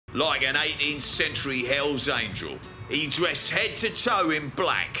Like an 18th century Hell's Angel, he dressed head to toe in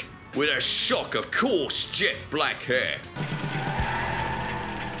black, with a shock of coarse jet black hair.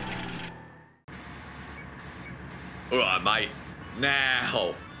 Alright, mate.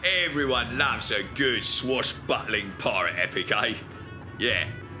 Now, everyone loves a good swashbuckling pirate epic, eh? Yeah,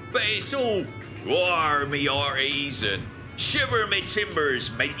 but it's all war me hearties and shiver me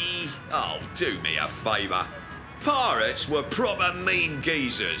timbers, matey. Oh, do me a favour. Pirates were proper mean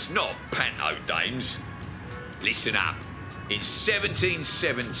geezers, not panto dames. Listen up. In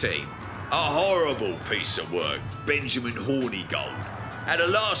 1717, a horrible piece of work, Benjamin Hornigold, had a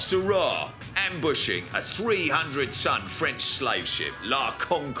last hurrah, ambushing a 300-ton French slave ship, La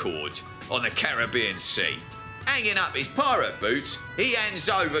Concorde, on the Caribbean Sea. Hanging up his pirate boots, he hands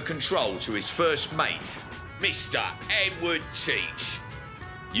over control to his first mate, Mr. Edward Teach.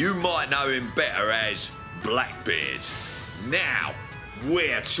 You might know him better as Blackbeard. Now,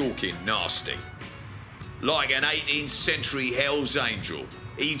 we're talking nasty. Like an 18th century Hell's Angel,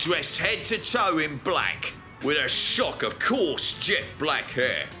 he dressed head to toe in black, with a shock of coarse jet black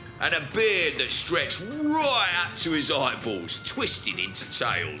hair and a beard that stretched right up to his eyeballs, twisted into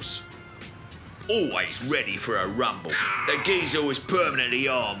tails. Always ready for a rumble, the geezer was permanently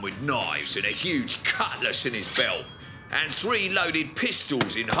armed with knives and a huge cutlass in his belt, and 3 loaded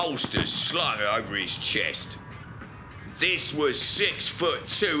pistols in holsters slung over his chest. This was 6 foot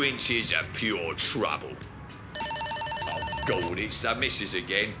 2 inches of pure trouble. Oh God, it's the missus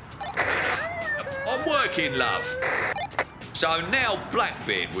again. I'm working, love. So now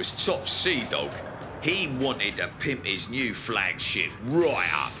Blackbeard was top sea dog. He wanted to pimp his new flagship right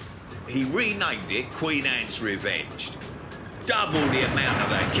up. He renamed it Queen Anne's Revenge. Doubled the amount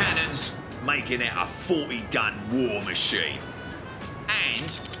of her cannons, making it a 40-gun war machine. And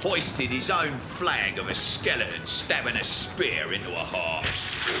hoisted his own flag of a skeleton stabbing a spear into a heart.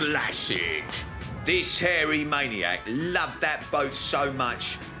 Classic. This hairy maniac loved that boat so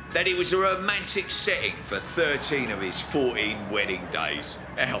much that it was a romantic setting for 13 of his 14 wedding days.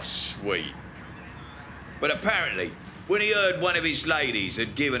 How sweet. But apparently, when he heard one of his ladies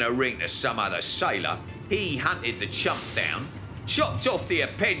had given a ring to some other sailor, he hunted the chump down, chopped off the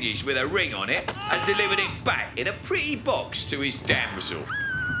appendage with a ring on it, and delivered it back in a pretty box to his damsel.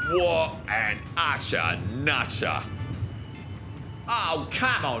 What an utter nutter. Oh,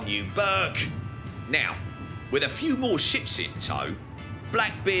 come on, you Burke. Now, with a few more ships in tow,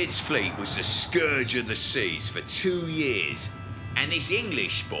 Blackbeard's fleet was the scourge of the seas for 2 years, and this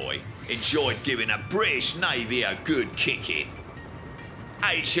English boy enjoyed giving a British Navy a good kicking.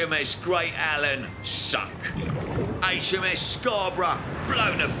 HMS Great Allen sunk. HMS Scarborough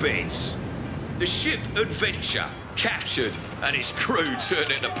blown to bits. The ship Adventure captured and its crew turned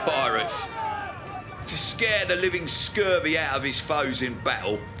into pirates. To scare the living scurvy out of his foes in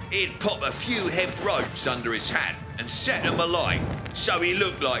battle, he'd pop a few hemp ropes under his hat and set them alight so he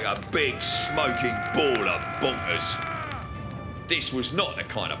looked like a big smoking ball of bonkers. This was not the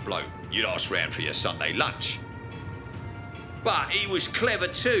kind of bloke you'd ask round for your Sunday lunch. But he was clever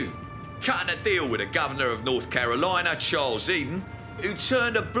too, cutting a deal with the governor of North Carolina, Charles Eden, who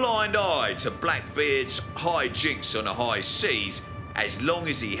turned a blind eye to Blackbeard's high jinks on the high seas as long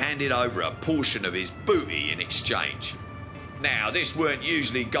as he handed over a portion of his booty in exchange. Now, this weren't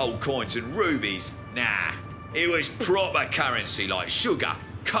usually gold coins and rubies, nah, it was proper currency like sugar,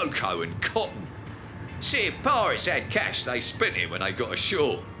 cocoa and cotton. See, if pirates had cash, they spent it when they got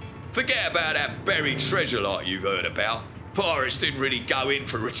ashore. Forget about that buried treasure like you've heard about. Pirates didn't really go in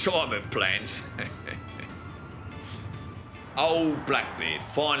for retirement plans. Old Blackbeard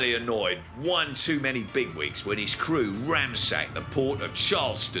finally annoyed one too many bigwigs when his crew ransacked the port of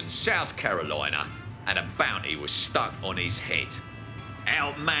Charleston, South Carolina, and a bounty was stuck on his head.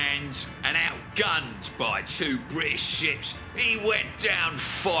 Outmanned and outgunned by 2 British ships, he went down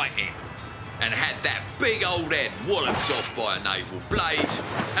fighting and had that big old head walloped off by a naval blade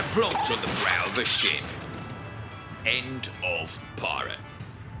and plonked on the brow of a ship. End of pirate.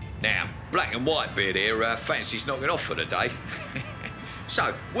 Now, Black and Whitebeard here fancies knocking off for the day.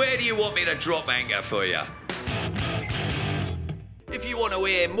 So, where do you want me to drop anchor for you? If you want to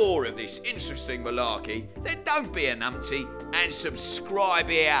hear more of this interesting malarkey, then don't be a numpty and subscribe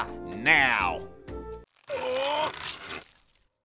here now.